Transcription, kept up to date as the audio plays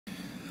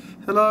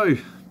Hello,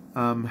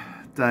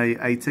 day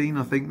 18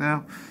 I think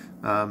now.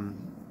 I'm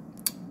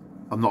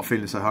not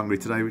feeling so hungry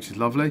today, which is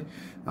lovely.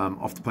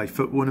 Off to play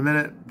football in a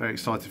minute, very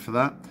excited for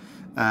that.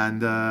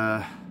 And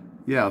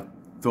yeah, I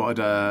thought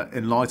I'd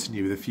enlighten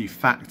you with a few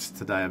facts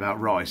today about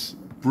rice.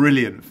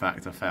 Brilliant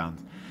fact I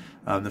found.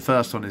 The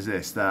first one is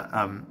this, that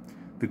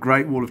the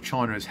Great Wall of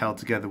China is held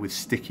together with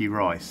sticky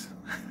rice.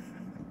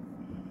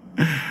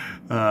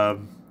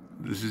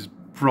 This is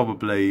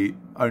probably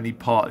only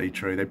partly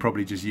true. They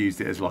probably just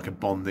used it as like a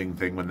bonding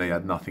thing when they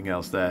had nothing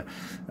else there.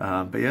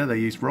 But yeah, they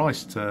used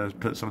rice to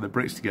put some of the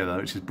bricks together,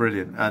 which is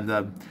brilliant.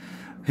 And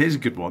here's a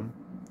good one.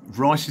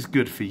 Rice is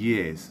good for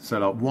years. So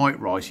like white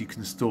rice you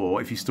can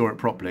store, if you store it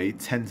properly,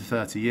 10 to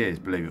 30 years,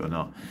 believe it or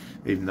not.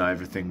 Even though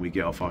everything we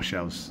get off our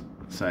shelves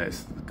say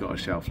it's got a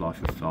shelf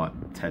life of like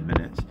 10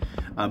 minutes.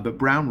 But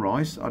brown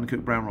rice,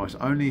 uncooked brown rice,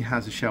 only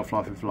has a shelf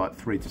life of like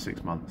 3 to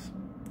 6 months.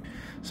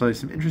 So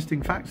some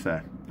interesting facts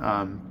there.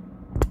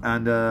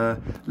 And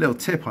a little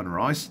tip on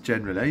rice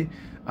generally,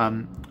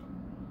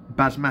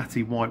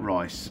 basmati white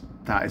rice,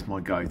 that is my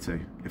go-to.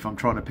 If I'm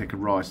trying to pick a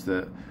rice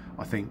that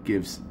I think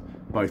gives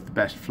both the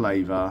best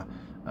flavour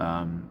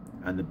and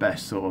the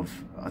best sort of,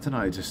 I don't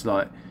know, just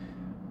like,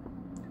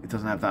 it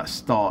doesn't have that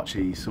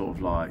starchy sort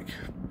of like,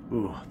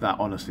 ooh, that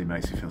honestly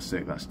makes me feel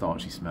sick, that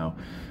starchy smell,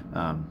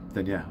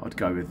 then yeah, I'd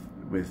go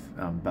with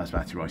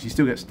basmati rice. You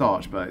still get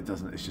starch, but it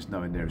doesn't, it's just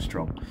nowhere near as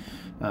strong.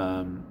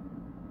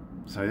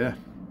 So yeah,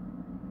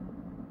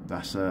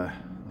 that's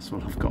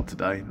what I've got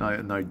today.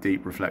 No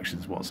deep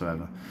reflections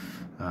whatsoever.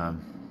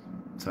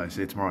 So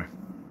see you tomorrow.